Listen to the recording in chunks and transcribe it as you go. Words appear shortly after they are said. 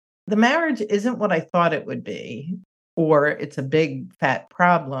the marriage isn't what I thought it would be, or it's a big fat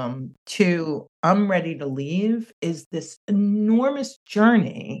problem, to I'm ready to leave is this enormous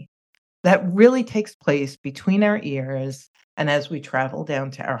journey that really takes place between our ears and as we travel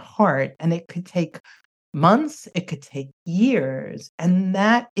down to our heart. And it could take months, it could take years. And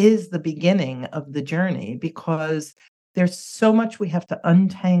that is the beginning of the journey because there's so much we have to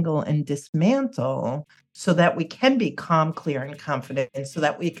untangle and dismantle so that we can be calm, clear, and confident, and so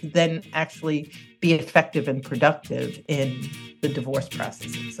that we can then actually be effective and productive in the divorce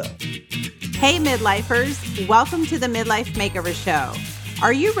process itself. Hey, midlifers, welcome to the Midlife Makeover Show.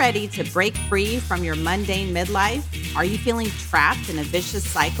 Are you ready to break free from your mundane midlife? Are you feeling trapped in a vicious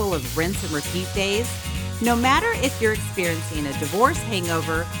cycle of rinse and repeat days? No matter if you're experiencing a divorce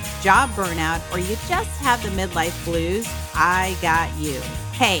hangover, job burnout, or you just have the midlife blues, I got you.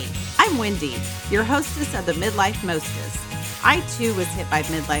 Hey, I'm Wendy, your hostess of the Midlife Mostess. I too was hit by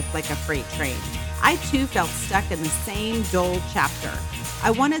midlife like a freight train. I too felt stuck in the same dull chapter. I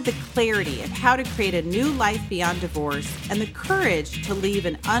wanted the clarity of how to create a new life beyond divorce and the courage to leave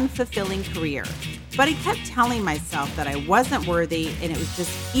an unfulfilling career. But I kept telling myself that I wasn't worthy and it was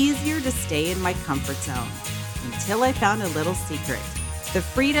just easier to stay in my comfort zone until I found a little secret, the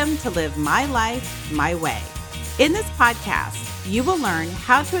freedom to live my life my way. In this podcast, you will learn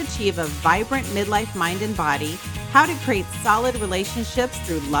how to achieve a vibrant midlife mind and body, how to create solid relationships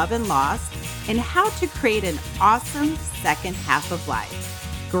through love and loss, and how to create an awesome second half of life.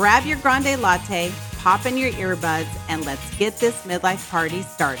 Grab your grande latte, pop in your earbuds, and let's get this midlife party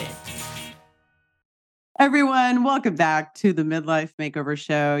started. Everyone, welcome back to the Midlife Makeover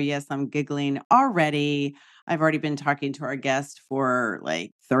Show. Yes, I'm giggling already. I've already been talking to our guest for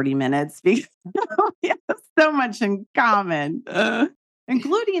like 30 minutes because we have so much in common,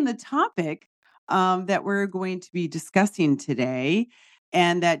 including the topic that we're going to be discussing today.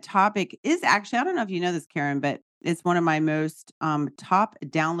 And that topic is actually, I don't know if you know this, Karen, but it's one of my most top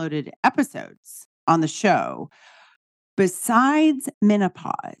downloaded episodes on the show, besides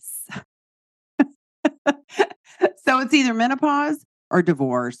menopause. So it's either menopause or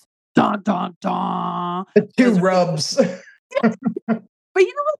divorce. Dun, dun, dun. The two rubs. But you know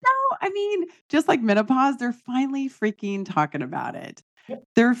what, though? I mean, just like menopause, they're finally freaking talking about it.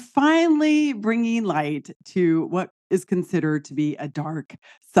 They're finally bringing light to what is considered to be a dark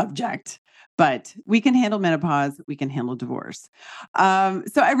subject. But we can handle menopause. We can handle divorce. So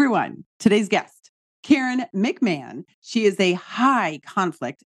everyone, today's guest, Karen McMahon. She is a high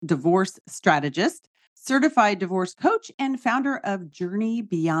conflict divorce strategist, certified divorce coach, and founder of Journey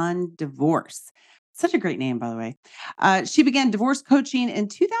Beyond Divorce. Such a great name, by the way. She began divorce coaching in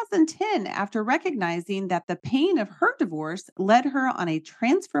 2010 after recognizing that the pain of her divorce led her on a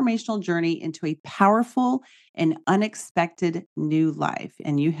transformational journey into a powerful and unexpected new life.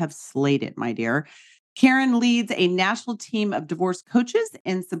 And you have slayed it, my dear. Karen leads a national team of divorce coaches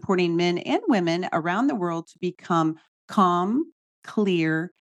in supporting men and women around the world to become calm,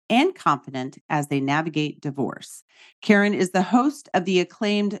 clear, and confident as they navigate divorce. Karen is the host of the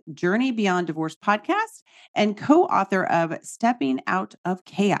acclaimed Journey Beyond Divorce podcast and co-author of Stepping Out of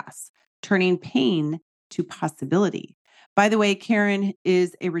Chaos, Turning Pain to Possibility. By the way, Karen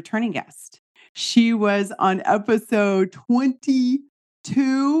is a returning guest. She was on episode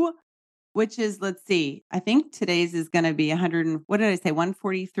 22, which is, let's see, I think today's is going to be 100, what did I say,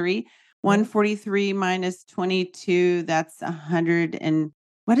 143? 143 minus 22, that's 100 and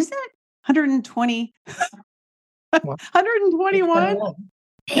what is it? 120, 121?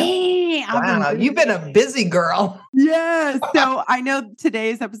 Hey, wow, you've been a busy girl. Yes. So I know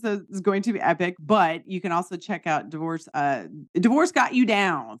today's episode is going to be epic, but you can also check out Divorce Got You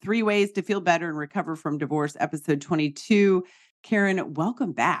Down, 3 Ways to Feel Better and Recover from Divorce, episode 22. Karen,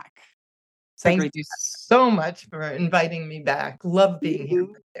 welcome back. Thank you so much for inviting me back. Love being here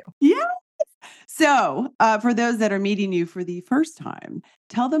with you. Yeah. So for those that are meeting you for the first time,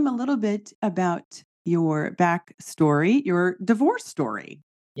 tell them a little bit about your backstory, your divorce story.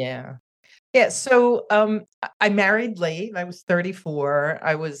 Yeah. So I married late. I was 34.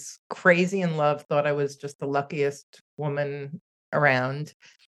 I was crazy in love, thought I was just the luckiest woman around.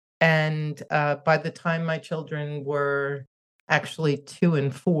 And by the time my children were actually 2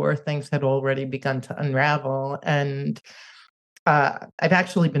 and 4, things had already begun to unravel. And I've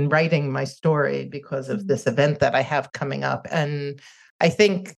actually been writing my story because of this event that I have coming up. And I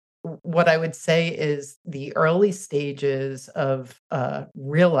think what I would say is the early stages of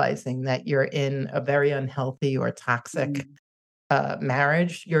realizing that you're in a very unhealthy or toxic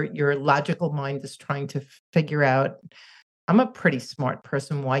marriage, your logical mind is trying to figure out, I'm a pretty smart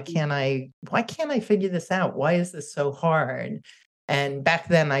person. Why can't I figure this out? Why is this so hard? And back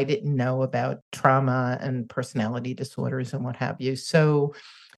then, I didn't know about trauma and personality disorders and what have you. So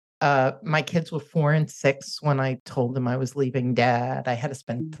my kids were 4 and 6 when I told them I was leaving dad. I had to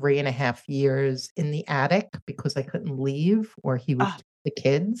spend Mm. 3.5 years in the attic because I couldn't leave or he would Ah, take the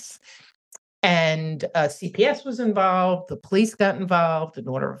kids. And CPS was involved. The police got involved, an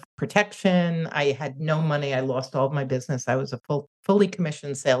order of protection. I had no money. I lost all of my business. I was a fully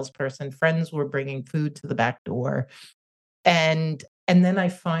commissioned salesperson. Friends were bringing food to the back door. And then I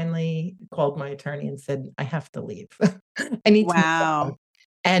finally called my attorney and said, "I have to leave. I need to move out." wow.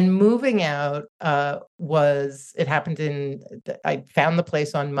 And moving out, it happened I found the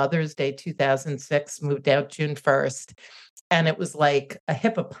place on Mother's Day, 2006, moved out June 1st, and it was like a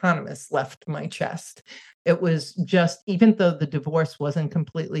hippopotamus left my chest. It was just even though the divorce wasn't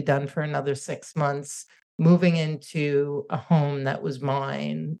completely done for another 6 months, moving into a home that was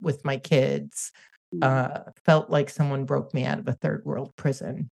mine with my kids, Mm, felt like someone broke me out of a third world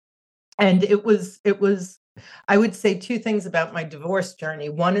prison. And it was I would say 2 things about my divorce journey.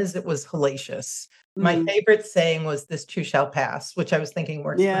 One is it was hellacious. My mm. favorite saying was, "This too shall pass," which I was thinking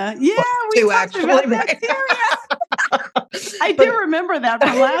works for Yeah, yeah, we too, talked actually, about that right? too, yeah. I do But remember that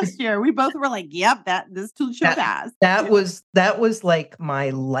from last year. We both were like, "Yep, this too shall that pass." that Yeah. was like my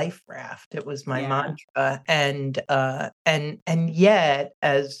life raft. It was my Yeah. mantra, and yet,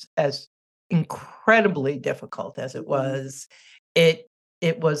 as incredibly difficult as it Mhm. was, it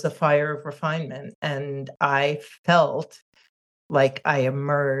it was a fire of refinement, and I felt like I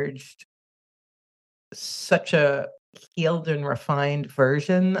emerged such a healed and refined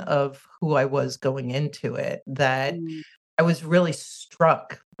version of who I was going into it that Mm. I was really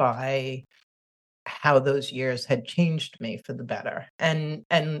struck by how those years had changed me for the better and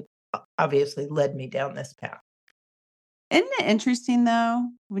obviously led me down this path. Isn't it interesting though,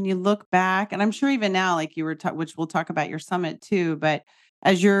 when you look back, and I'm sure even now, like you were which we'll talk about your summit too, but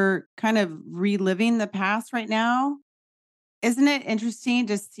as you're kind of reliving the past right now, isn't it interesting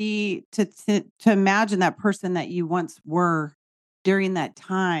to see to imagine that person that you once were during that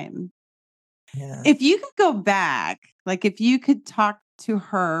time? Yeah. If you could go back, like if you could talk to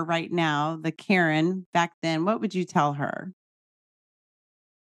her right now, the Karen back then, what would you tell her?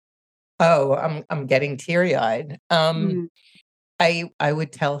 Oh, I'm getting teary-eyed. Mm, I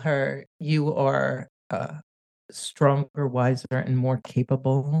would tell her, "You are, stronger, wiser, and more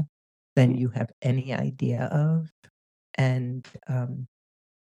capable than yeah, you have any idea of, and, and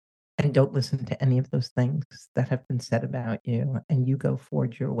don't listen to any of those things that have been said about you, and you go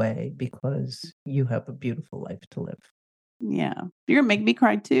forge your way because you have a beautiful life to live." yeah. You're gonna make me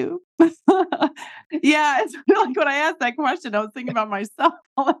cry too. Yeah, it's like when I asked that question, I was thinking about myself.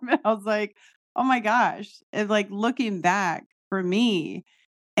 I was like, "Oh my gosh." It's like looking back for me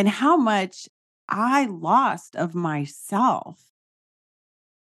and how much I lost of myself.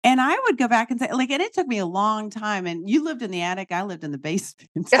 And I would go back and say, like, and it took me a long time. And you lived in the attic, I lived in the basement.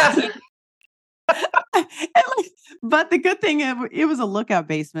 And, like, but the good thing, it was a lookout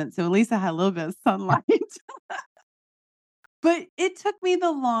basement, so at least I had a little bit of sunlight. But it took me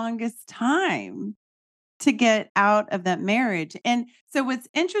the longest time to get out of that marriage. And so what's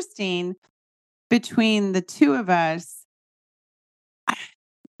interesting between the 2 of us,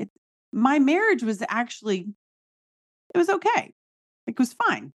 it my marriage was actually it was okay. It was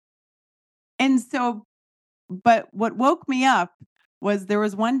fine. And so but what woke me up was there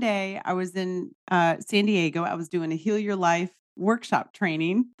was one day I was in, San Diego. I was doing a Heal Your Life workshop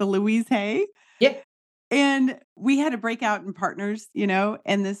training, the Louise Hay, Yeah. and we had to break out in partners,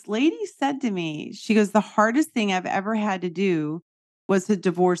 and this lady said to me, she goes, "The hardest thing I've ever had to do was to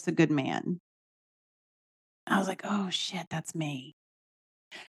divorce a good man." I was like, "Oh shit, that's me."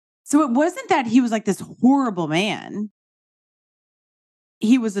 So it wasn't that he was like this horrible man.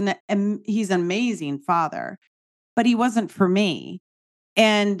 He's an amazing father, but he wasn't for me.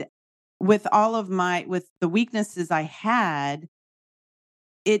 And with the weaknesses I had,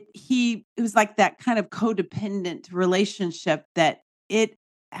 it was like that kind of codependent relationship that it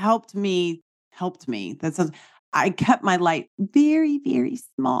helped me. That sounds I kept my light very, very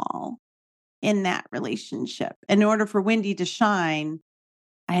small in that relationship. In order for Wendy to shine,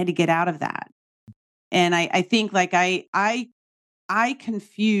 I had to get out of that. And I think like I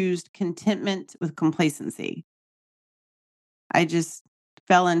confused contentment with complacency. I just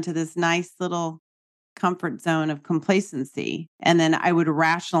fell into this nice little comfort zone of complacency, and then I would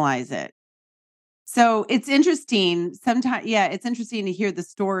rationalize it. So it's interesting sometimes, yeah, it's interesting to hear the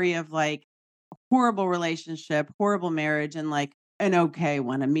story of like horrible relationship, horrible marriage, and like an okay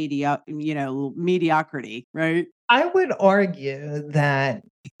one, mediocrity, right? I would argue that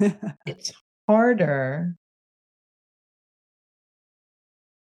it's harder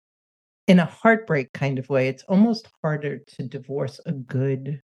in a heartbreak kind of way, it's almost harder to divorce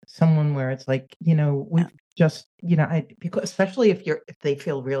someone where it's like, Yeah. we've just, because especially if they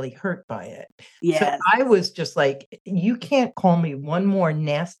feel really hurt by it. So Yes. I was just like, you can't call me one more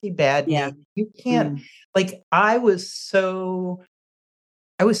nasty bad Yeah. name. You can't, Mm. like, I was so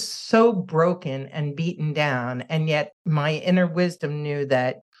broken and beaten down, and yet my inner wisdom knew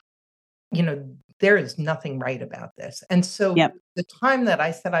that, there is nothing right about this. And so Yep. the time that I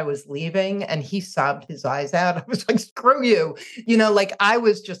said I was leaving and he sobbed his eyes out, I was like, screw you. Like I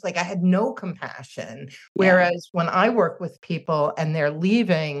was just like, I had no compassion. Yeah. Whereas when I work with people and they're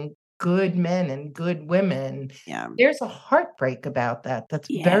leaving good men and good women, Yeah. there's a heartbreak about that. That's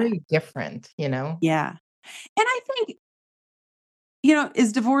Yeah. very different. Yeah. And I think,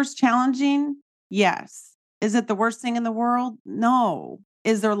 is divorce challenging? Yes. Is it the worst thing in the world? No.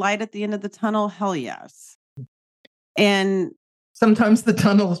 Is there light at the end of the tunnel? Hell yes. And Sometimes the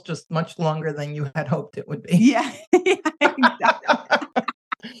tunnel is just much longer than you had hoped it would be. yeah, yeah, exactly.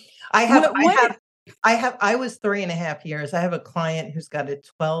 I have What I what have I was 3.5 years. I have a client who's got a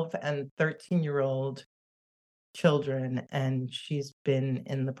 12 and 13-year-old children, and she's been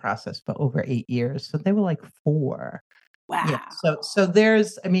in the process for over 8 years, so they were like 4. Yeah, wow. so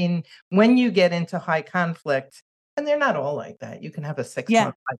I mean, when you get into high conflict, and they're not all like that, you can have a Yeah.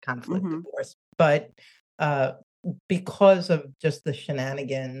 6-month high conflict Mhm. divorce, but, uh, because of just the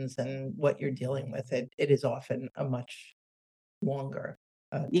shenanigans and what you're dealing with, it is often a much longer,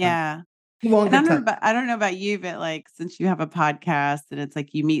 time Yeah. And longer time. I don't know about you, but, like, since you have a podcast and it's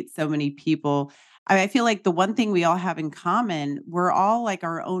like you meet so many people, I feel like the one thing we all have in common, we're all like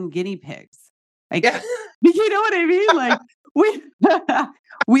our own guinea pigs. Like, Yeah. you know what I mean? Like, we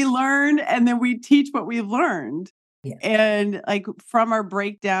we learn and then we teach what we've learned. Yeah. And, like, from our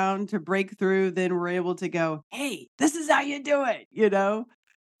breakdown to breakthrough, then we're able to go, "Hey, this is how you do it," you know?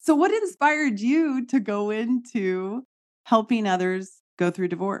 So what inspired you to go into helping others go through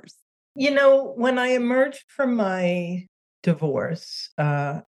divorce? When I emerged from my divorce,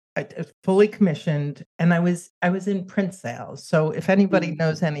 I was fully commissioned, and I was in print sales. So if anybody Mm.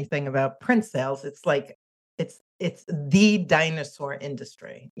 knows anything about print sales, it's like it's the dinosaur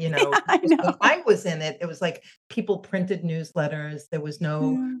industry. I Because when know. I was in it, it was like people printed newsletters. There was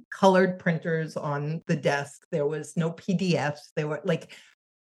no Yeah. colored printers on the desk. There was no PDFs. They were like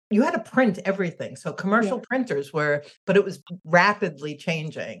you had to print everything. So Yeah. commercial printers but it was rapidly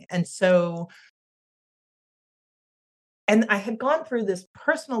changing. And I had gone through this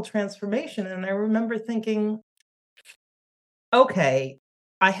personal transformation, and I remember thinking, okay,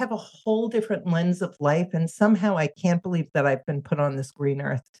 I have a whole different lens of life, and somehow I can't believe that I've been put on this green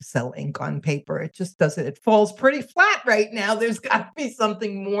earth to sell ink on paper. It just doesn't, it falls pretty flat right now. There's got to be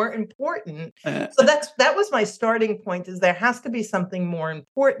something more important. Uh, So that was my starting point, is there has to be something more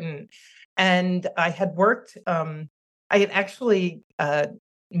important. And I had actually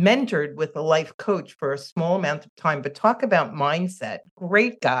mentored with a life coach for a small amount of time, but talk about mindset.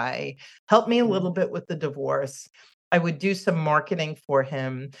 Great guy, helped me a little bit with the divorce. I would do some marketing for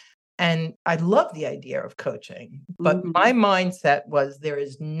him, and I love the idea of coaching, but my mhm. mindset was there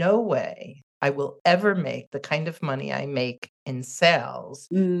is no way I will ever make the kind of money I make in sales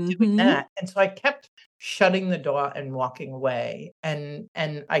doing Mhm. that, and so I kept shutting the door and walking away, and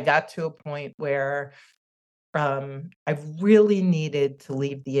I got to a point where I really needed to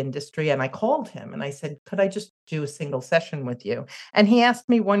leave the industry, and I called him and I said, "Could I just do a single session with you?" And he asked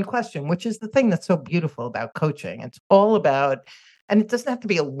me one question, which is the thing that's so beautiful about coaching. It's all about, and it doesn't have to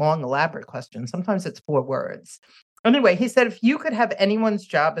be a long, elaborate question. Sometimes it's 4 words. Anyway, he said, "If you could have anyone's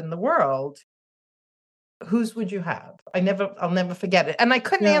job in the world, whose would you have?" I'll never forget it. And I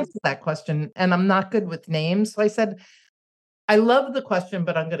couldn't Yeah. answer that question, and I'm not good with names. So I said, "I love the question,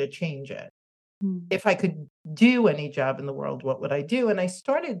 but I'm gonna change it. Mm. If I could do any job in the world, what would I do?" And I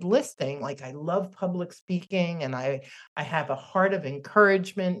started listing, like, I love public speaking, and I have a heart of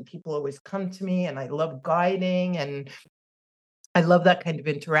encouragement. People always come to me, and I love guiding, and I love that kind of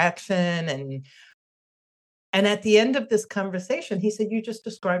interaction. And at the end of this conversation, he said, "You just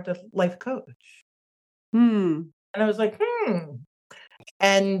described a life coach." Hmm. And I was like, "Hmm."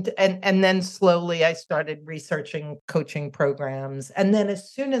 And then slowly I started researching coaching programs, and then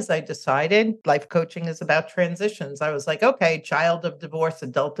as soon as I decided life coaching is about transitions, I was like, "Okay, child of divorce,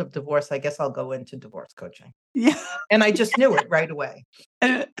 adult of divorce, I guess I'll go into divorce coaching." Yeah. And I just knew it right away.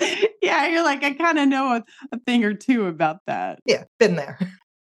 Yeah, you're like, I kinda know a thing or 2 about that. Yeah, been there.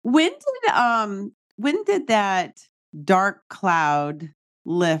 When did that dark cloud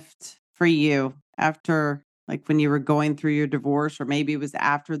lift for you after, like, when you were going through your divorce, or maybe it was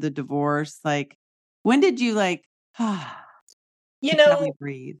after the divorce? Like, when did you like, You "Okay, let me know,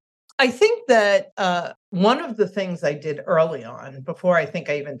 breathe"? I think that, one of the things I did early on, before I think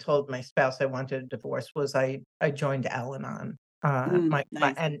I even told my spouse I wanted a divorce, was I joined Al-Anon, my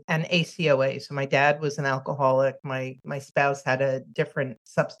Nice. and ACOA. So my dad was an alcoholic, my spouse had a different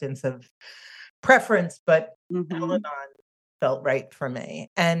substance of preference, but Mhm. Al-Anon felt right for me,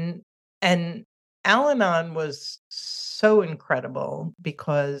 and Al-Anon was so incredible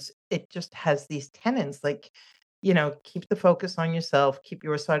because it just has these tenets, like, keep the focus on yourself, keep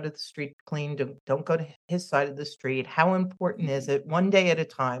your side of the street clean, don't go to his side of the street. How important is it? One day at a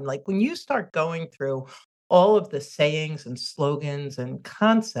time. Like, when you start going through all of the sayings and slogans and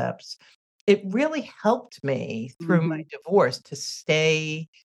concepts, it really helped me through my Mhm. divorce to stay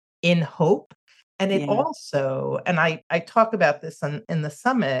in hope. And it Yeah. also, and I talk about this in the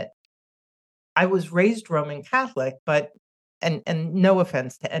summit, I was raised Roman Catholic, but and no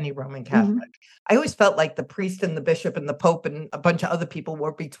offense to any Roman Catholic, Mhm. I always felt like the priest and the bishop and the pope and a bunch of other people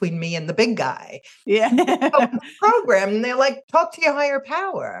were between me and the big guy. And you go in Yeah. the program and they're like, "Talk to your higher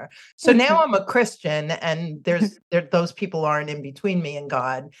power." So now I'm a Christian, and those people aren't in between me and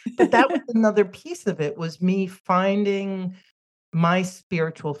God. But that was another piece of it, was me finding my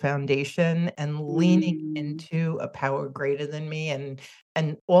spiritual foundation and leaning Mm. into a power greater than me, and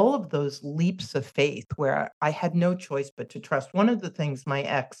all of those leaps of faith where I had no choice but to trust. One of the things my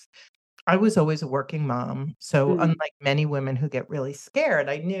ex, I was always a working mom, so Mm. unlike many women who get really scared,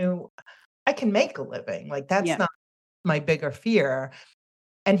 I knew I can make a living, like, that's Yep. not my bigger fear,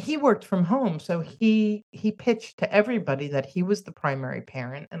 and he worked from home, so he pitched to everybody that he was the primary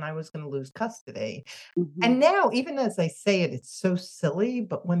parent and I was gonna lose custody. Mhm. And now, even as I say it, it's so silly,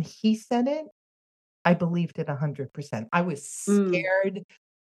 but when he said it, I believed it 100%. I was Mm. scared,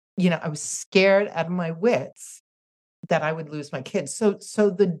 I was scared out of my wits that I would lose my kids. So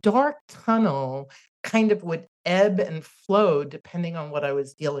the dark tunnel kind of would ebb and flow depending on what I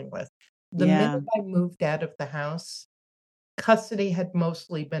was dealing with. The minute Yeah. I moved out of the house, custody had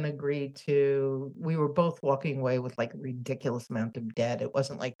mostly been agreed to. We were both walking away with, like, a ridiculous amount of debt. It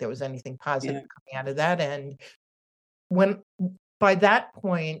wasn't like there was anything positive Yeah. coming out of that end. When By that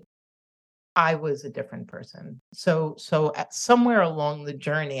point, I was a different person. So at somewhere along the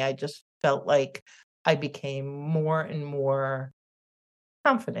journey, I just felt like I became more and more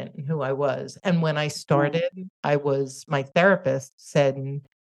confident in who I was. And when I Yeah. started, my therapist said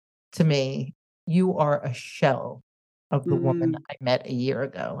to me, "You are a shell of the woman Mm. I met a year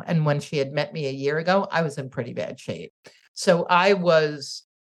ago." And when she had met me a year ago, I was in pretty bad shape. So I was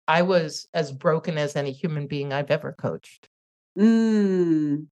as broken as any human being I've ever coached.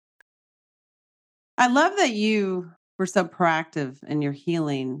 Mm. I love that you were so proactive in your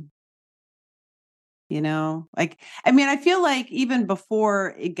healing, you know? Like, I mean, I feel like even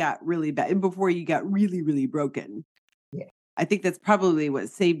before it got really bad, before you got really, really broken, Yeah. I think that's probably what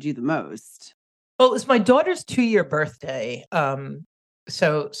saved you the most. Well, it was my daughter's 2-year birthday.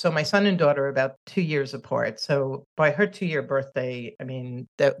 So my son and daughter are about 2 years apart. So by her 2-year birthday, I mean,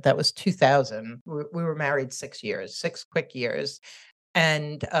 that was 2000. We were married 6 years, 6 quick years.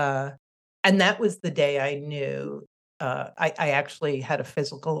 And, uh, and that was the day I knew, I actually had a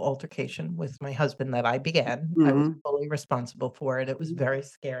physical altercation with my husband that I began. I was Mhm. fully responsible for it. It was Mhm. very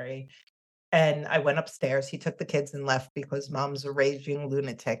scary. And I went upstairs. He took the kids and left because mom's a raging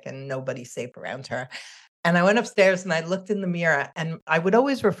lunatic and nobody's safe around her. And I went upstairs and I looked in the mirror, and I would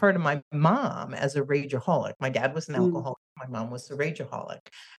always refer to my mom as a rageaholic. My dad was an Mm. alcoholic. My mom was a rageaholic.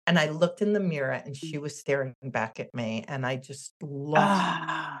 And I looked in the mirror and Mm. she was staring back at me. And I just lost.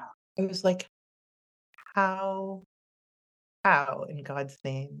 Ah. I was like, how, how in God's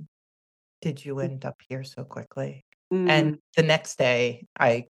name did you end up here so quickly? And Mm. the next day,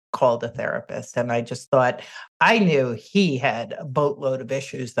 I called a therapist, and I just thought I knew he had a boatload of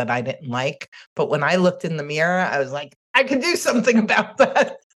issues that I didn't like, but when I looked in the mirror, I was like, "I could do something about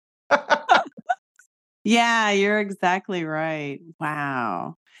that." Yeah, you're exactly right.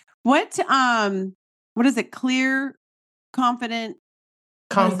 Wow. What, what is it? Clear, confident,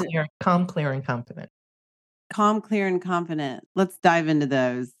 what is it? Calm, clear, and confident. Calm, clear, and confident. Let's dive into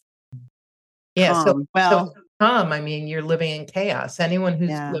those. Yeah, so Calm. so Well, calm, I mean, you're living in chaos. Anyone who's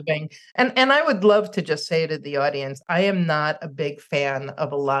yeah. living, and I would love to just say to the audience, I am not a big fan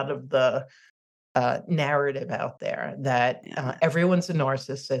of a lot of the narrative out there that Yeah. everyone's a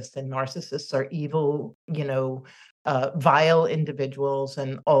narcissist and narcissists are evil, vile individuals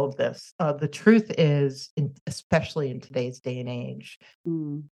and all of this. The truth is, especially in today's day and age,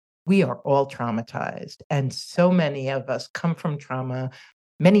 Mm. we are all traumatized. And so many of us come from trauma.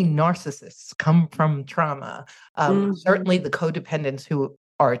 Many narcissists come from trauma. Mhm. Certainly, the codependents who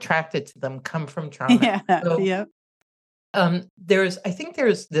are attracted to them come from trauma. Yeah. So Yep. I think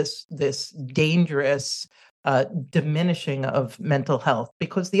there's this dangerous, diminishing of mental health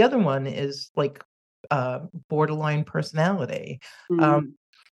because the other one is like, borderline personality. Um,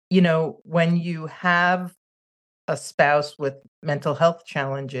 Mm, when you have a spouse with mental health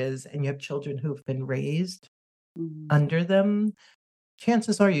challenges and you have children who've been raised mhm. under them,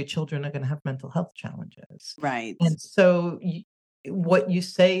 chances are your children are gonna have mental health challenges. Right. And so, what you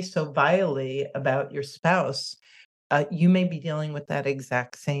say so vilely about your spouse, you may be dealing with that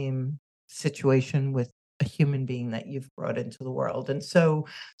exact same situation with a human being that you've brought into the world. And so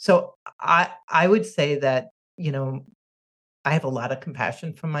I would say that, you know, I have a lot of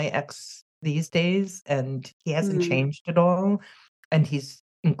compassion for my ex these days, and he hasn't Mm, changed at all, and he's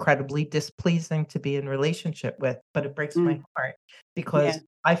incredibly displeasing to be in relationship with, but it breaks my mm, heart yeah. because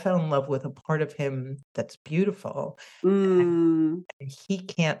I fell in love with a part of him that's beautiful, and Mm, he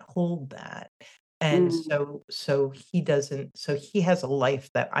can't hold that. And mm, so he has a life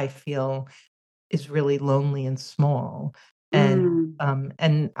that I feel is really lonely and small, mm.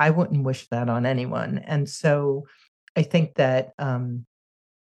 and I wouldn't wish that on anyone. And so I think that,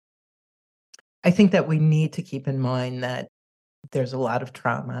 we need to keep in mind that there's a lot of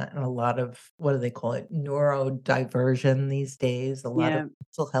trauma and a lot of, what do they call it, neurodiversion these days, a lot of Yeah,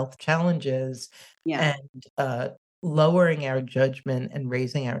 mental health challenges, yeah, and, lowering our judgment and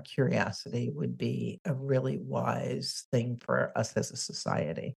raising our curiosity would be a really wise thing for us as a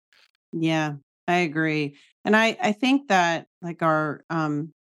society. yeah. I agree. And I think that like our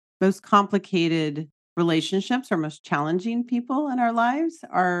most complicated relationships or most challenging people in our lives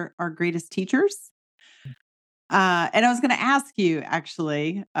are our greatest teachers. And I was going to ask you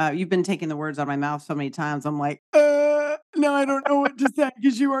actually, you've been taking the words out of my mouth so many times. I'm like, no, I don't know what to say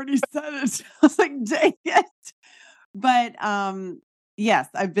because you already said it. I was like, dang it. But yes,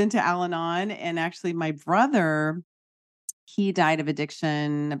 I've been to Al Anon, and actually, my brother, he died of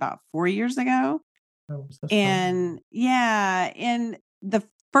addiction about 4 years ago. Oh, I'm so sorry. And yeah, and the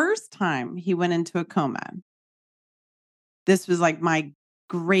first time he went into a coma, this was like my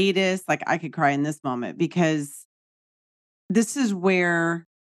greatest, like I could cry in this moment because this is where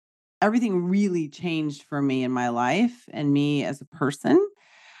everything really changed for me in my life and me as a person.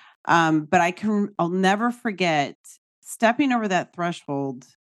 But I'll never forget stepping over that threshold,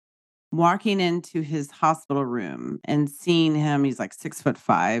 walking into his hospital room and seeing him. He's like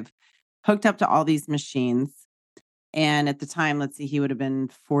 6'5", hooked up to all these machines. And at the time, let's see, he would have been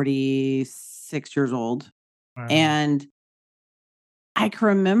 46 years old. Wow. And I can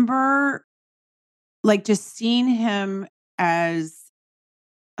remember like just seeing him as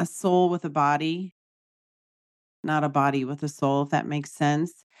a soul with a body, not a body with a soul, if that makes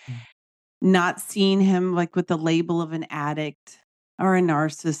sense. Mm. Not seeing him like with the label of an addict or a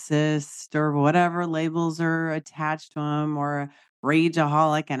narcissist or whatever labels are attached to him, or a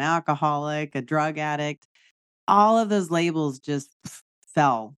rageaholic, an alcoholic, a drug addict. All of those labels just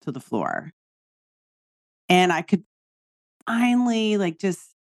fell to the floor. And I could finally like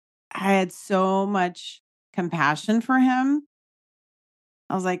just I had so much compassion for him.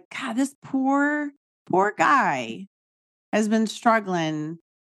 I was like, God, this poor guy has been struggling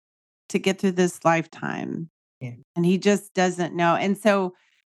to get through this lifetime. Yeah. And he just doesn't know. And so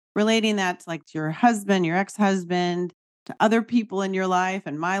relating that to like to your husband, your ex-husband, to other people in your life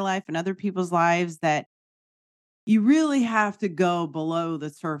and my life and other people's lives, that you really have to go below the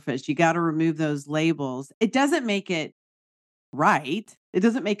surface. You got to remove those labels. It doesn't make it right. It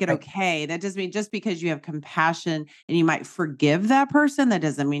doesn't make it Right. okay. That doesn't mean just because you have compassion and you might forgive that person, that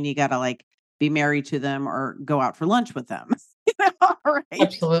doesn't mean you got to like be married to them or go out for lunch with them. Right.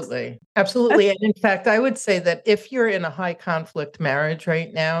 Absolutely, absolutely, and in fact, I would say that if you're in a high conflict marriage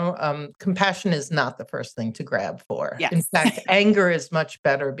right now, compassion is not the first thing to grab for. In Yes. fact, anger is much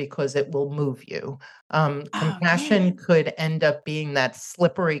better because it will move you. Oh, Compassion good. could end up being that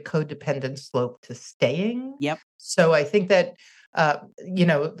slippery codependent slope to staying. Yep. So I think that,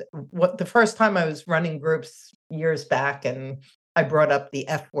 what the first time I was running groups years back and I brought up the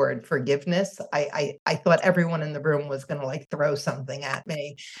F word, forgiveness. I thought everyone in the room was gonna, like, throw something at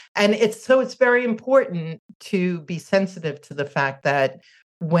me, and it's very important to be sensitive to the fact that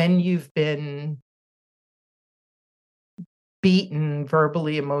when you've been beaten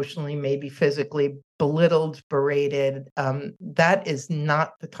verbally, emotionally, maybe physically, belittled, berated, that is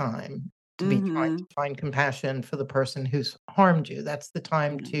not the time to be trying to Mhm. find compassion for the person who's harmed you. That's the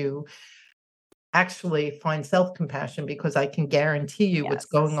time Yeah. to actually find self-compassion because I can guarantee you what's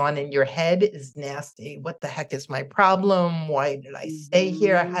Yes. going on in your head is nasty. What the heck is my problem? Why did I stay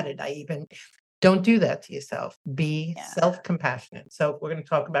here? How Mhm. did I even don't do that to yourself. Be Yeah. self-compassionate. So if we're going to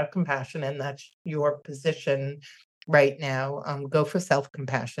talk about compassion and that's your position right now. Go for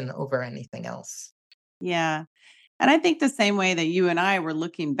self-compassion over anything else. Yeah. And I think the same way that you and I were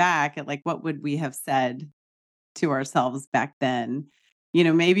looking back at like what would we have said to ourselves back then.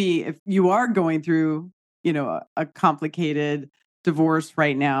 Maybe if you are going through, a complicated divorce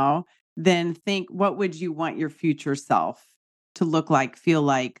right now, then think what would you want your future self to look like, feel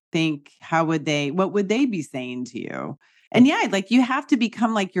like, think what would they be saying to you? And yeah, like you have to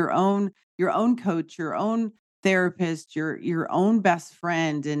become like your own coach, your own therapist, your own best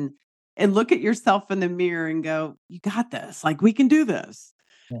friend and look at yourself in the mirror and go, you got this. Like we can do this.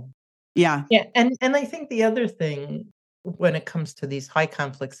 Yeah. Yeah. Yeah, and I think the other thing when it comes to these high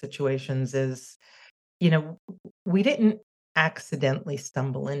conflict situations is, you know, we didn't accidentally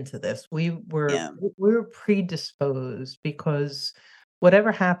stumble into this. Yeah. We were predisposed because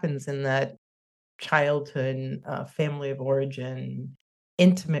whatever happens in that childhood, family of origin,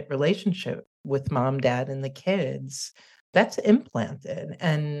 intimate relationship with mom, dad, and the kids, that's implanted.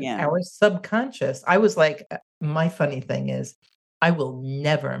 And Yeah. our subconscious, I was like, my funny thing is, I will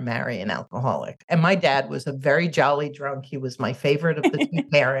never marry an alcoholic. And my dad was a very jolly drunk. He was my favorite of the two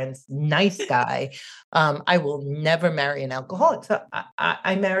parents, nice guy. I will never marry an alcoholic. So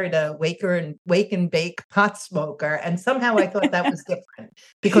I married a wake and bake pot smoker. And somehow I thought that was different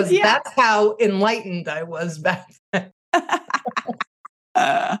because Yeah. that's how enlightened I was back then.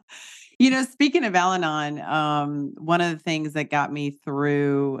 Uh, Speaking of Al-Anon, one of the things that got me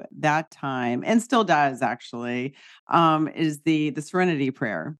through that time, and still does actually, is the Serenity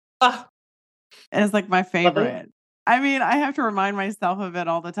Prayer. Oh, It's like my love it. favorite. I mean, I have to remind myself of it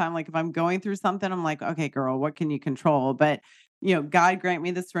all the time. Like if I'm going through something, I'm like, okay, girl, what can you control? But God grant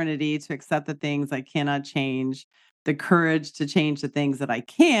me the serenity to accept the things I cannot change, the courage to change the things that I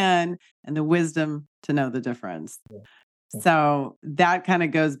can, and the wisdom to know the difference. Yeah. So that kind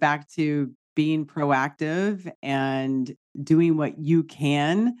of goes back to being proactive and doing what you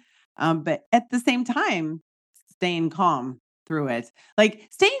can, but at the same time, staying calm through it. Like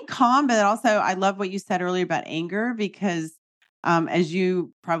staying calm, but also I love what you said earlier about anger because as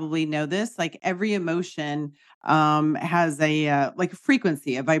you probably know this, like every emotion has a like a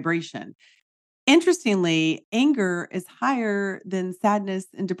frequency, a vibration. Interestingly, anger is higher than sadness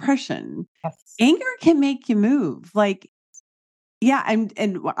and depression. Yes. Anger can make you move. Like yeah,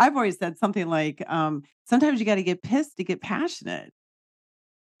 I've always said something like, sometimes you gotta get pissed to get passionate.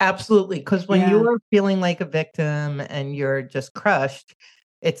 Absolutely, because when Yeah, you're feeling like a victim and you're just crushed,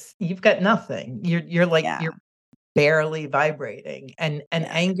 it's you've got nothing. You're like yeah, you're barely vibrating, and yeah.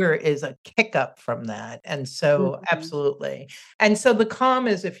 anger is a kick up from that, and so Mhm. absolutely. And so the calm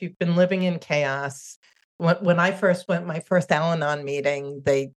is if you've been living in chaos. When I first went my first Al-Anon meeting,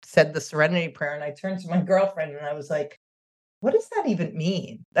 they said the serenity prayer, and I turned to my girlfriend and I was like, "What does that even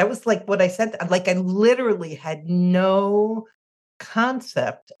mean?" That was like what I said, like, I literally had no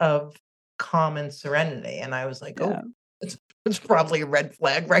concept of calm and serenity, and I was like, Yeah. "Oh, it's probably a red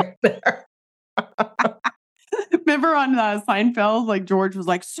flag right there." Remember on, Seinfeld, like, George was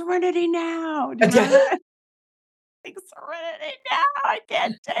like, "Serenity now." Do you remember that? Like, "Serenity now, I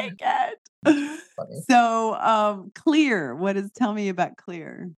can't take it." Funny. So, Clear, tell me about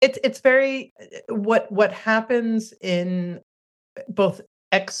Clear? It's very what happens in both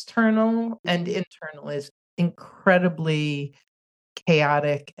external and Mhm. internal is incredibly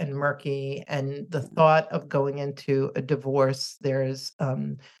chaotic and murky, and the Yeah. thought of going into a divorce, there's,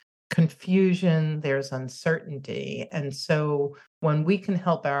 confusion, there's uncertainty, and so when we can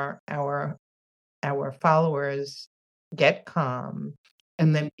help our followers get calm and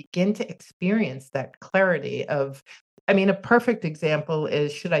Mhm. then begin to experience that clarity of I mean, a perfect example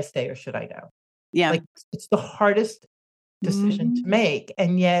is should I stay or should I go? Yeah. Like, it's the hardest decision to Mhm. make,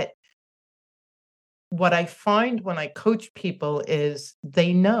 and yet what I find when I coach people is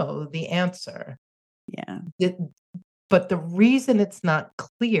they know the answer. Yeah. It but the reason it's not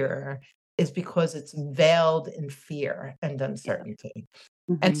clear is because it's veiled in fear and Yeah. uncertainty.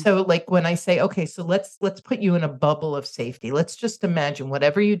 And Mhm. so, like, when I say, "Okay, so let's put you in a bubble of safety. Let's just imagine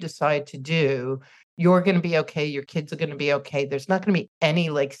whatever you decide to do, you're gonna be okay, your kids are gonna be okay. There's not gonna be any,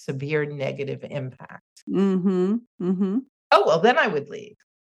 like, severe negative impact." Mhm. Mhm. Oh, well, then I would leave.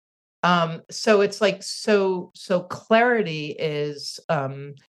 So it's like so clarity is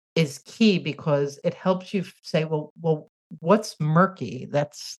key because it helps you say, well, what's murky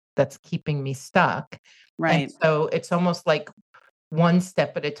that's keeping me stuck? And Right. so it's almost like one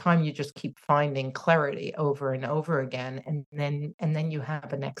step at a time, you just keep finding clarity over and over again, and then you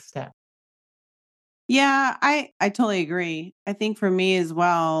have a next step. Yeah, I totally agree. I think for me as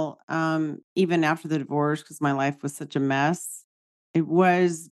well, even after the divorce, because my life was such a mess, it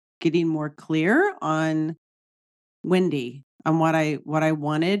was getting more clear on windy on what I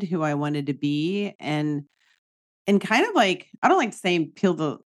wanted, who I wanted to be, and kind of like, I don't like saying peel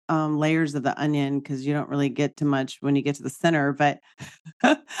the layers of the onion because you don't really get to much when you get to the center, but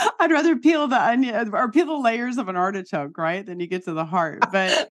I'd rather peel the onion or peel the layers of an artichoke, right? Than you get to the heart.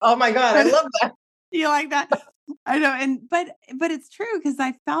 Oh my God, I But love that. you like that? I know, and but it's true because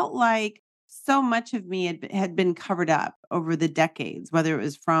I felt like so much of me had been covered up over the decades, whether it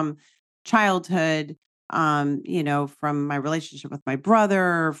was from childhood, from my relationship with my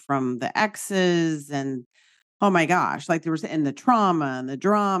brother, from the exes, and oh my gosh, like there was in the trauma and the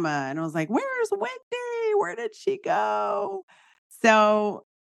drama, and I was like, "Where's Wendy? Where did she go?" So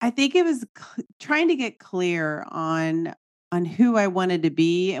I think it was trying to get clear on who I wanted to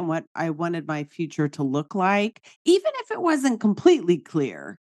be and what I wanted my future to look like, even if it wasn't completely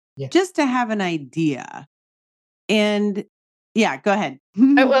clear, Yeah. just to have an idea. And yeah, go ahead.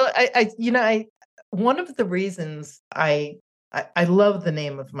 Well, I one of the reasons I love the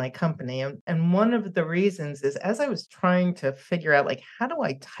name of my company, and one of the reasons is as I was trying to figure out, like, how do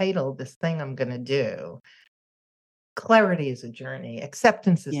I title this thing I'm gonna do? Clarity is a journey,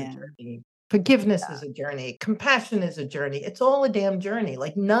 acceptance is a Yeah. journey, forgiveness Yeah. is a journey, compassion is a journey. It's all a damn journey.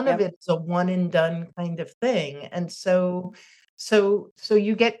 Like, none of Yep. it's a one and done kind of thing. And so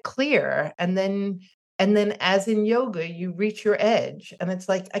you get clear, and then as in yoga, you reach your edge and it's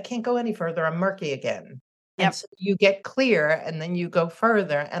like, I can't go any further. I'm murky again. And Yep. so you get clear and then you go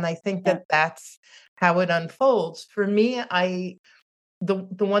further. And I think Yep. that that's how it unfolds. For me,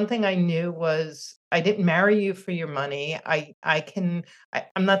 the one thing I knew was I didn't marry you for your money.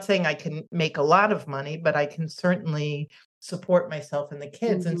 I'm not saying I can make a lot of money, but I can certainly support myself and the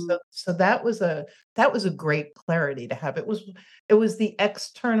kids. And Mhm. so that was a great clarity to have. It was the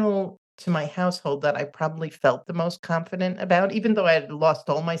external to my household that I probably felt the most confident about, even though I had lost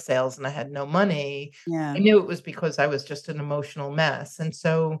all my sales and I had no money. I Yeah. knew it was because I was just an emotional mess. And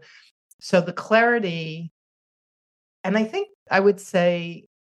so the clarity, and I think I would say,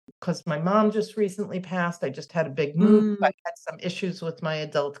 because my mom just recently passed, I just had a big move, I Mm, had some issues with my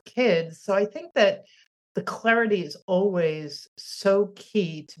adult kids, so I think that the clarity is always so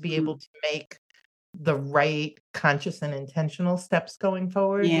key to be able mm. to make the right conscious and intentional steps going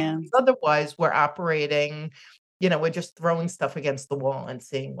forward, Yeah. because otherwise we're operating, we're just throwing stuff against the wall and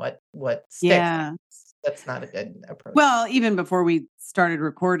seeing what sticks. Yeah. That's not a good approach. Well, even before we started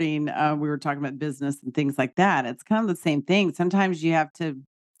recording, we were talking about business and things like that. It's kind of the same thing. Sometimes you have to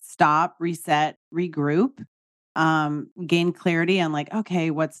stop, reset, regroup, gain clarity on like,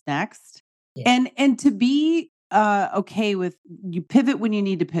 okay, what's next? Yeah, And to be okay with you pivot when you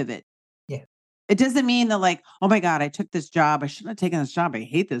need to pivot. yeah. It doesn't mean that like, "Oh my god, I took this job. I shouldn't have taken this job. I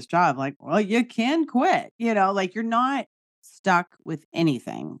hate this job." Like, well, you can quit, like you're not stuck with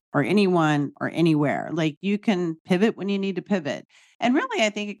anything or anyone or anywhere. Like you can pivot when you need to pivot. And really, I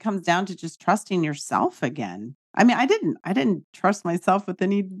think it comes down to just trusting yourself again. I mean, I didn't trust myself with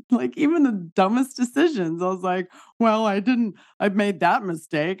any like even the dumbest decisions. I was like, well, I made that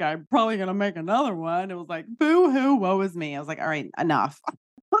mistake. I'm probably gonna make another one. It was like, boo-hoo, woe is me. I was like, all right, enough.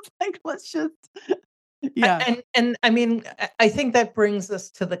 Like, let's just yeah, And I mean, I think that brings us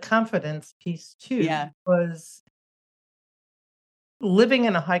to the confidence piece too, yeah, because living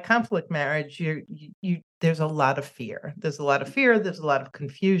in a high conflict marriage, there's a lot of fear. There's a lot of fear, there's a lot of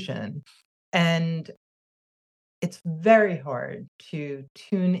confusion. And it's very hard to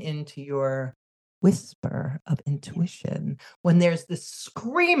tune into your whisper of yeah, intuition when there's this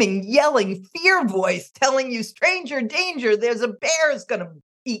screaming, yelling fear voice telling you, stranger danger, there's a bear's gonna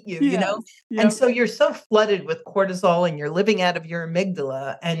eat you. yes, And yep, so you're so flooded with cortisol and you're living out of your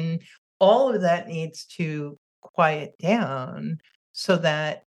amygdala, and all of that needs to quiet down so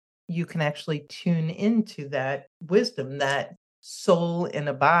that you can actually tune into that wisdom, that soul in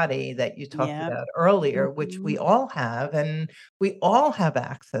a body that you talked yep, about earlier, which we mhm, all have, and we all have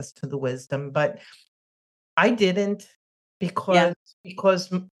access to the wisdom, but I didn't, yeah, because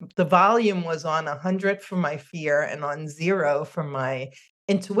the volume was on 100 for my fear and on 0 for my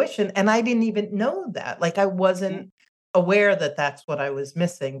intuition, and I didn't even know that. Like, I yeah, wasn't aware that that's what I was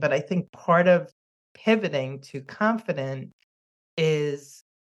missing, but I think part of pivoting to confident is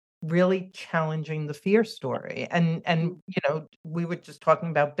really challenging the fear story. And mm, we were just talking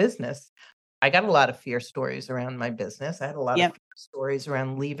about business. I got a lot of fear stories around my business. I had a lot of yep, fear stories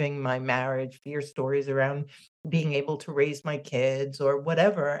around leaving my marriage, fear stories around being able to raise my kids or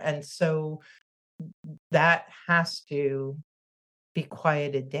whatever. And so that has to be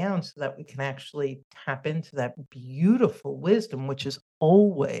quieted down so that we can actually tap into that beautiful wisdom, which is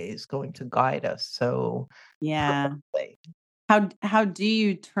always going to guide us so yeah. perfectly. How do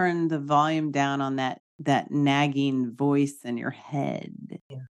you turn the volume down on that that nagging voice in your head.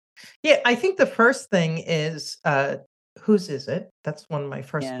 Yeah. Yeah, I think the first thing is, whose is it? That's one of my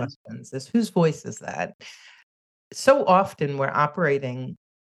first Yeah. questions is whose voice is that? So often we're operating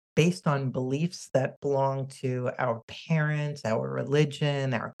based on beliefs that belong to our parents, our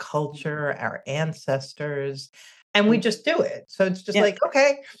religion, our culture, our ancestors, and we Mhm. just do it. So it's just Yep. like,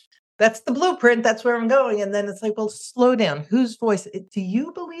 okay, that's the blueprint, that's where I'm going. And then it's like, well, slow down. Whose voice? Do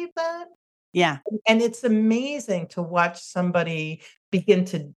you believe that? Yeah. And it's amazing to watch somebody begin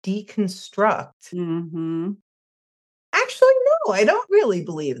to deconstruct. Mhm. Actually, no, I don't really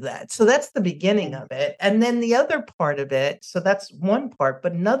believe that. So that's the beginning Yeah. of it. And then the other part of it, so that's one part,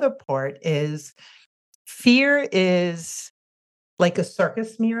 but another part is fear is like a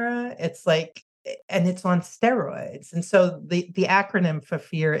circus mirror. It's like and it's on steroids. And so the acronym for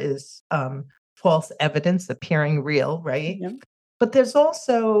fear is false evidence appearing real, right? Yep. But there's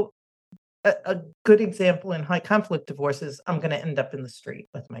also a good example in high conflict divorces. I'm going to end up in the street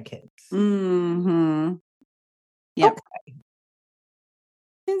with my kids. Mhm. Yep.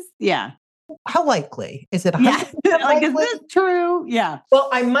 Okay. Yeah. How likely? Is it Yeah. 100% Like, is likely? this true? Yeah. Well,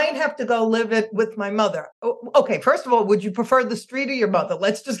 I might have to go live it with my mother. Okay, first of all, would you prefer the street or your mother?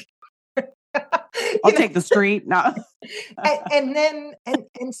 Let's just I'll you know, take the street. No. and then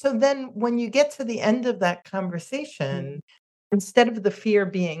and so then when you get to the end of that conversation, instead of the fear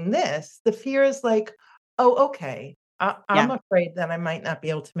being this, the fear is like, "Oh, okay. I'm Yeah. afraid that I might not be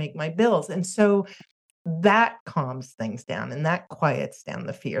able to make my bills." And so that calms things down and that quiets down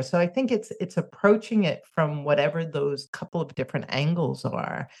the fear. So I think it's approaching it from whatever those couple of different angles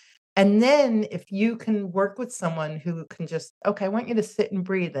are. And then if you can work with someone who can just, okay, I want you to sit and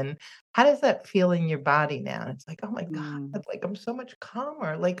breathe. And how does that feel in your body now? And it's like, oh my God, Mm. it's like I'm so much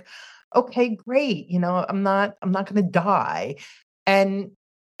calmer. Like, okay, great. I'm not gonna die. And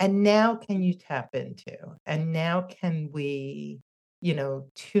and now can you tap into? And now can we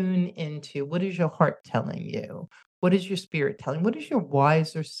tune into what is your heart telling you? What is your spirit telling? What is your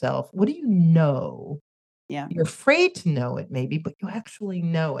wiser self? What do you know? Yeah. You're afraid to know it maybe, but you actually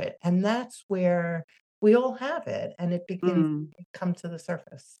know it. And that's where we all have it and it begins Mm. to come to the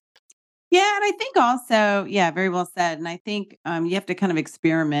surface. Yeah, and I think also, yeah, very well said. And I think you have to kind of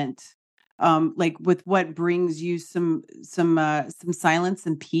experiment, like with what brings you some silence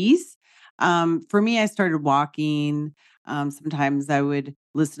and peace. For me, I started walking. Sometimes I would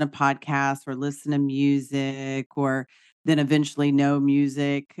listen to podcasts or listen to music, or then eventually no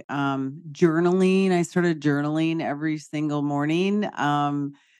music. Journaling. I started journaling every single morning.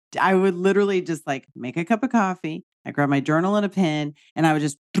 I would literally just like make a cup of coffee. I grab my journal and a pen and I would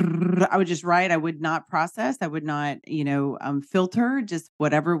just write. I would not process. I would not, filter. Just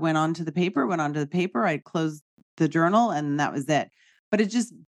whatever went onto the paper went onto the paper. I'd close the journal and that was it. But it's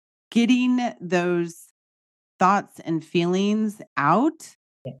just getting those thoughts and feelings out.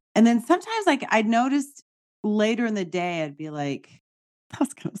 Yeah. And then sometimes like I noticed later in the day, I'd be like,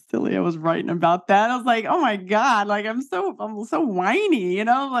 that's kind of silly. I was writing about that. I was like, oh my God, like I'm so whiny,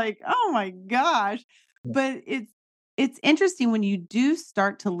 like, oh my gosh. Yeah. But it's interesting when you do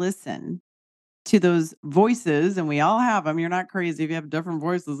start to listen to those voices, and we all have them. You're not crazy if you have different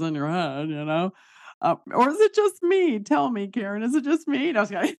voices in your head. Or is it just me? Tell me, Karen, is it just me? No, I was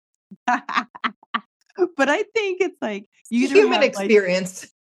kidding. But I think it's like you It's a either human have like, experience.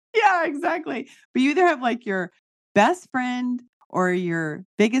 yeah, exactly. But you either have like your best friend or your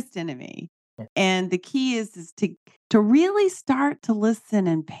biggest enemy. Yeah. And the key is to really start to listen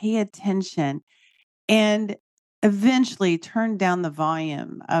and pay attention and eventually turn down the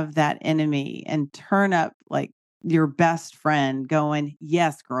volume of that enemy and turn up like your best friend going,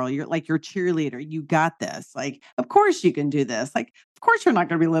 yes, girl, you're like your cheerleader. You got this. Like, of course you can do this. Like, of course you're not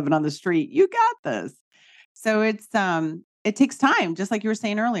going to be living on the street. You got this. So it takes time, just like you were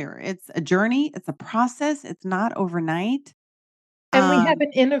saying earlier. It's a journey, it's a process, it's not overnight. And we have Um,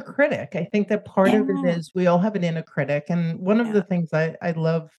 an inner critic. I think that part of it yeah, is we all have an inner critic. And one of the yeah. things I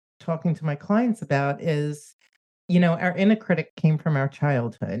love talking to my clients about is, our inner critic came from our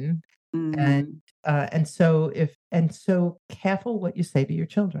childhood. And Mhm. and so careful what you say to your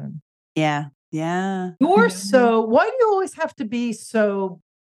children. Yeah, yeah. Why do you always have to be so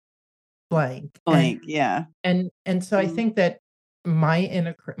blank? And Blank, yeah. and so I Mhm. think that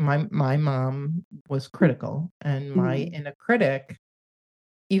my mom was critical, and my Mhm. inner critic,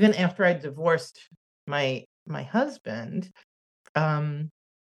 even after I divorced my husband, um,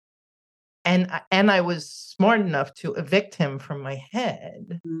 and I was smart enough to evict him from my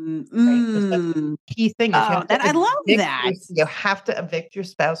head, Mm, right? Because that's a mm. key thing is you Oh, have to that I love evict that. your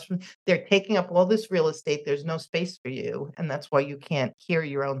spouse from they're taking up all this real estate, there's no space for you, and that's why you can't hear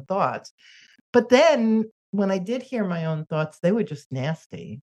your own thoughts. but then when I did hear my own thoughts, they were just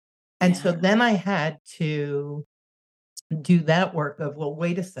nasty. And so Yeah, then I had to do that work of, well,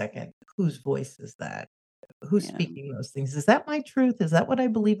 wait a second, whose voice is that? Who's yeah, speaking those things? Is that my truth? Is that what I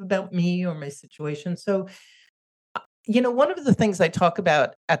believe about me or my situation? So, one of the things I talk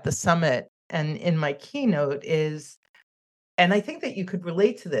about at the summit and in my keynote is, and I think that you could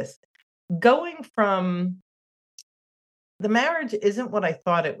relate to this, going from the marriage isn't what I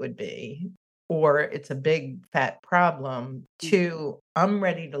thought it would be, or it's a big fat problem, mhm, to I'm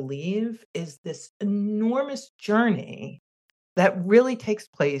ready to leave is this enormous journey that really takes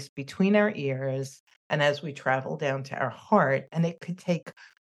place between our ears and as we travel down to our heart. And it could take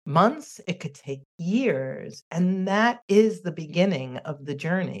months, it could take years. And that is the beginning of the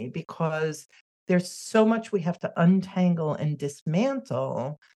journey because there's so much we have to untangle and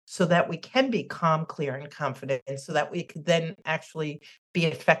dismantle so that we can be calm, clear, and confident, and so that we could then actually be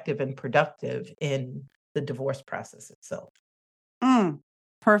effective and productive in the divorce process itself. mm,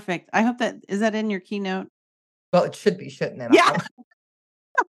 perfect. I hope that is that in your keynote? Well, it should be, shouldn't it? I Yeah.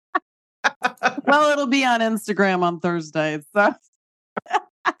 hope. Well, it'll be on Instagram on Thursday, so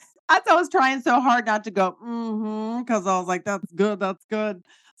I was trying so hard not to go, because I was like, that's good.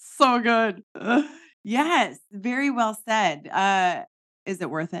 So good. Yes, very well said. Is it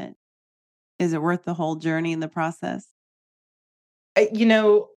worth it? Is it worth the whole journey and the process? I- you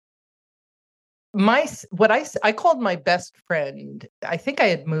know, My s what I called my best friend. I think I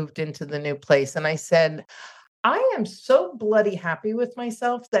had moved into the new place, and I said, "I am so bloody happy with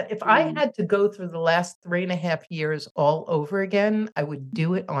myself that if I Mm, had to go through the last 3.5 years all over again, I would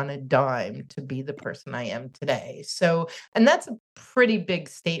do it on a dime to be the person I am today." So, and that's a pretty big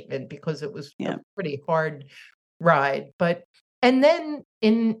statement because it was a yeah. pretty hard ride, but and then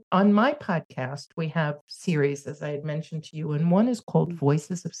in on my podcast, we have series, as I had mentioned to you, and one is called Mm.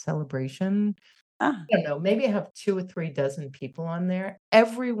 Voices of Celebration. Ah, I don't know, maybe I have 2 or 3 dozen people on there.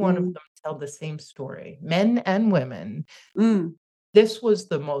 Every one of mm, them tell the same story, men and women. mm, This was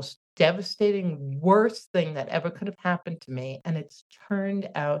the most devastating, worst thing that ever could have happened to me, and it's turned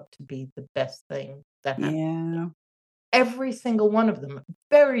out to be the best thing that happened. yeah. Every single one of them,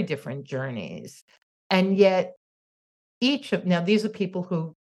 very different journeys, and yet each of now these are people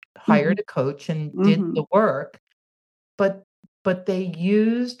who hired Mhm, a coach and did mhm. the work, but they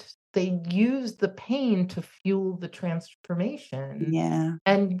used the pain to fuel the transformation, Yeah.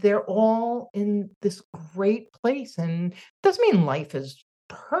 and they're all in this great place, and doesn't mean life is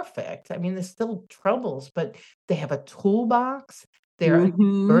perfect. I mean, there's still troubles, but they have a toolbox, they're a new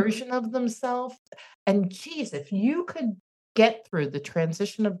Mhm. version of themselves, and geez, if you could get through the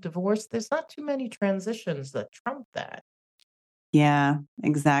transition of divorce, there's not too many transitions that trump that. Yeah,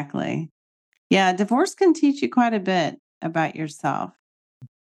 exactly. Yeah, divorce can teach you quite a bit about yourself,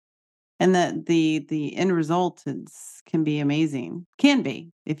 and the end result is can be amazing. Can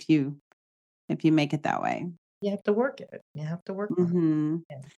be if you make it that way. You have to work it. You have to work on it. Mhm.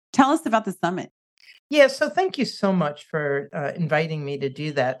 Yeah. Tell us about the summit. Yeah, so thank you so much for inviting me to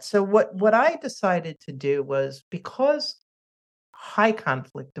do that. So what I decided to do was because high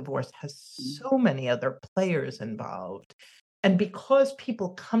conflict divorce has Mm, so many other players involved, and because people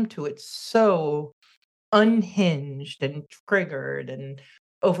come to it so unhinged and triggered and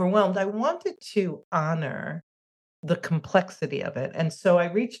overwhelmed, I wanted to honor the complexity of it. And so I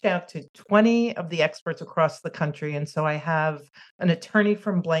reached out to 20 of the experts across the country. And so I have an attorney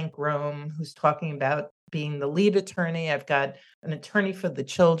from Blank Rome who's talking about being the lead attorney. I've got an attorney for the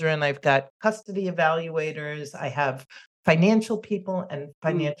children. I've got custody evaluators. I have financial people and mm,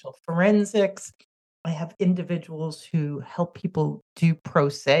 financial forensics. I have individuals who help people do pro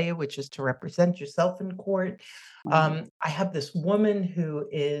se, which is to represent yourself in court. wow. I have this woman who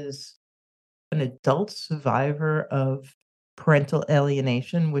is an adult survivor of parental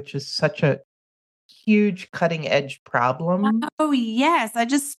alienation, which is such a huge cutting edge problem. Oh, yes, I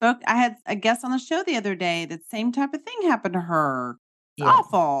had a guest on the show the other day, that same type of thing happened to her. It's Yeah.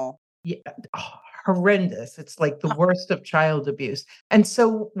 awful. Yeah, horrendous. It's like the worst of child abuse. And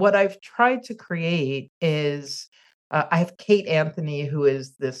so what I've tried to create is, I have Kate Anthony, who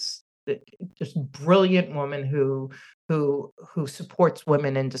is this just brilliant woman who supports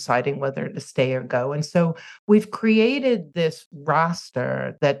women in deciding whether to stay or go. And so we've created this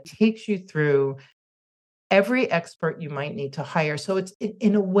roster that takes you through every expert you might need to hire. So it's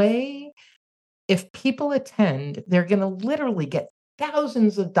in a way, if people attend, they're gonna literally get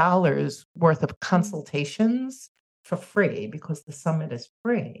thousands of dollars worth of consultations for free because the summit is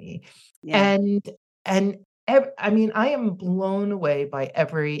free. Yeah. And and I mean, I am blown away by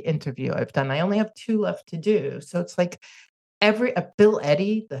every interview I've done. I only have 2 left to do. So it's like Bill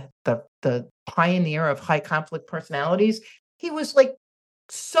Eddy, the pioneer of high conflict personalities, he was like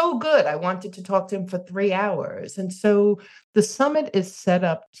so good. I wanted to talk to him for 3 hours. And so the summit is set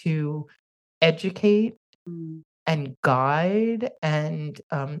up to educate Mm. and guide and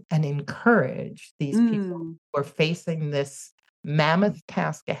encourage these people Mm. who are facing this mammoth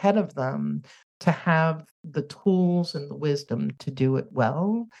task ahead of them to have the tools and the wisdom to do it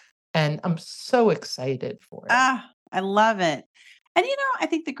well. And I'm so excited for it. Ah, I love it. And, I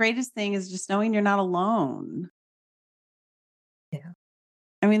think the greatest thing is just knowing you're not alone. Yeah.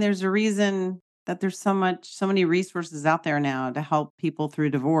 I mean, there's a reason that there's so many resources out there now to help people through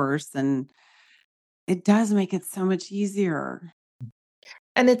divorce, and it does make it so much easier.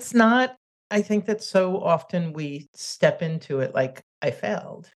 And it's not, I think that so often we step into it like I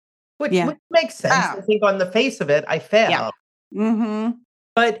failed, Yeah. which makes sense. Oh, I think on the face of it, I yeah. failed. Mhm.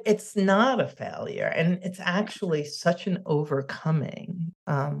 But it's not a failure, and it's actually such an overcoming,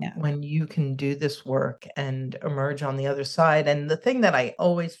 Yeah. when you can do this work and emerge on the other side, and the thing that I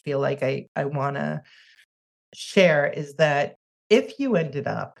always feel like I wanna share is that if you ended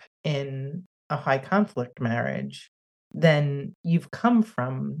up in a high conflict marriage, then you've come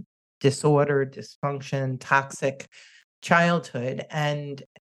from disorder, dysfunction, toxic childhood, and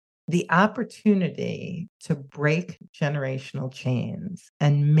the opportunity to break generational chains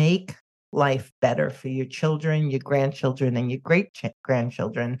and make life better for your children, your grandchildren, and your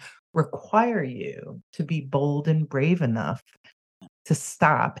grandchildren require you to be bold and brave enough to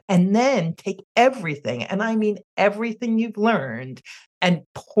stop and then take everything, and I mean everything you've learned, and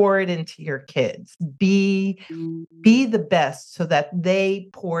pour it into your kids. Be Mm. the best so that they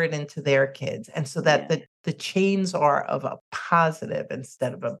pour it into their kids, and so that Yeah. the chains are of a positive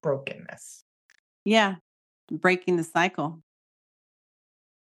instead of a brokenness. Yeah. Breaking the cycle.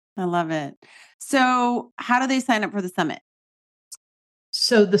 I love it. So, how do they sign up for the summit?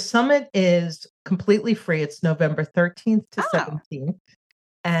 So the summit is completely free. It's November 13th to Oh. 17th.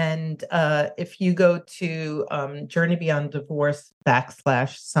 And if you go to Journey Beyond Divorce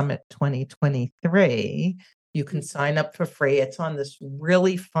 /Summit 2023, you can Mm. sign up for free. It's on this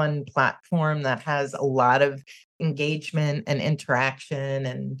really fun platform that has a lot of engagement and interaction,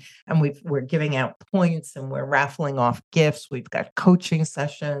 and we're giving out points and we're raffling off gifts. We've got coaching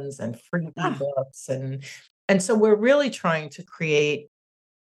sessions and free Ah. ebooks, and so we're really trying to create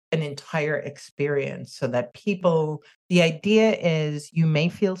an entire experience so that people, the idea is you may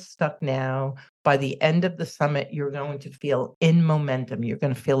feel stuck now. By the end of the summit, you're going to feel in momentum. You're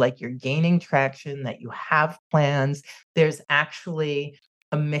going to feel like you're gaining traction, that you have plans. There's actually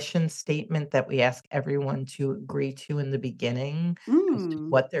a mission statement that we ask everyone to agree to in the beginning as to Mm.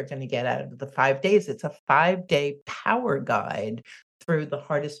 what they're going to get out of the 5 days. It's a 5-day power guide through the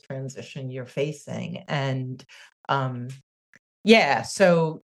hardest transition you're facing. And um, yeah,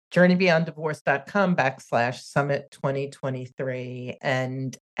 so journeybeyonddivorce.com /summit 2023,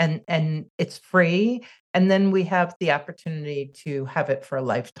 and it's free, and then we have the opportunity to have it for a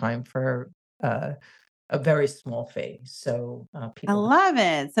lifetime for a very small fee. So I people love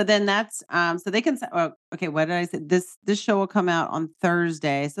it. So then that's so they can oh, okay, what did I say? This show will come out on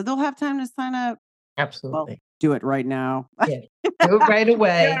Thursday. So they'll have time to sign up. Well, absolutely. do it right now. Yeah. Do it right Do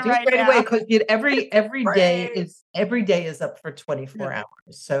away. it Do it right right away now. because Right. every day is up for 24 Yeah.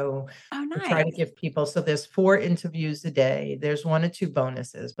 hours. So Oh, we try to nice. give people, so there's 4 interviews a day. There's 1 or 2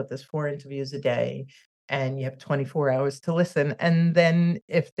 bonuses, but there's 4 interviews a day, and you have 24 hours to listen. And then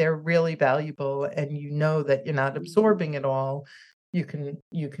if they're really valuable and you know that you're not Mhm. absorbing it all, you can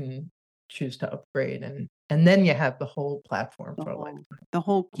choose to upgrade, and then you have the whole platform The for life.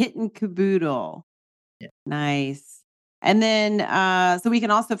 whole kit and caboodle. Yeah. Nice. And then so we can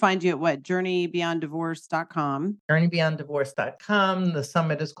also find you at what? Journeybeyonddivorce.com. JourneyBeyondDivorce.com. The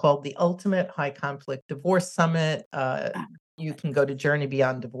summit is called the Ultimate High Conflict Divorce Summit. Ah, You can go to Journey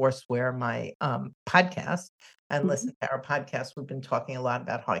Beyond Divorce, where my podcast, and mhm. listen to our podcast. We've been talking a lot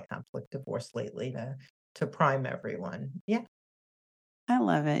about high conflict divorce lately to prime everyone. Yeah. I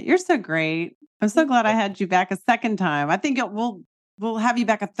love it. You're so great. I'm so Thank glad I you. had you back a second time. I think we'll have you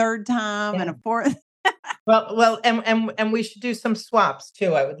back a third time and Yeah. a fourth. Well, and we should do some swaps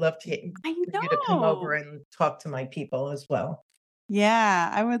too. I would love to I for you to come over know. and talk to my people as well. Yeah,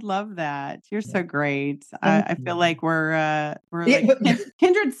 I would love that. You're Yeah. so great. Thank I feel you. like we're Yeah, like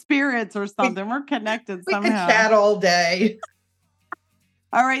kindred spirits or we something. We're connected we could somehow. chat all day.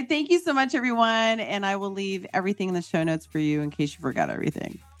 All right. Thank you so much, everyone. And I will leave everything in the show notes for you in case you forgot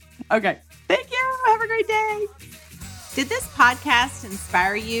everything. Okay. Thank you. Have a great day. Did this podcast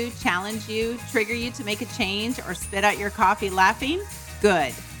inspire you, challenge you, trigger you to make a change, or spit out your coffee laughing?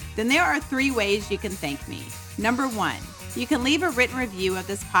 Good. Then there are 3 ways you can thank me. Number 1, You can leave a written review of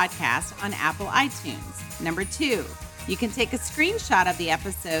this podcast on Apple iTunes. Number 2, you can take a screenshot of the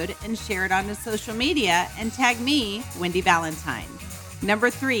episode and share it onto social media and tag me, Wendy Valentine. Number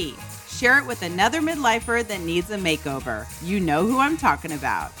 3, share it with another midlifer that needs a makeover. You know who I'm talking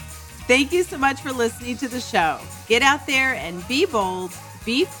about. Thank you so much for listening to the show. Get out there and be bold,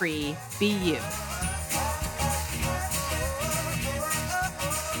 be free, be you.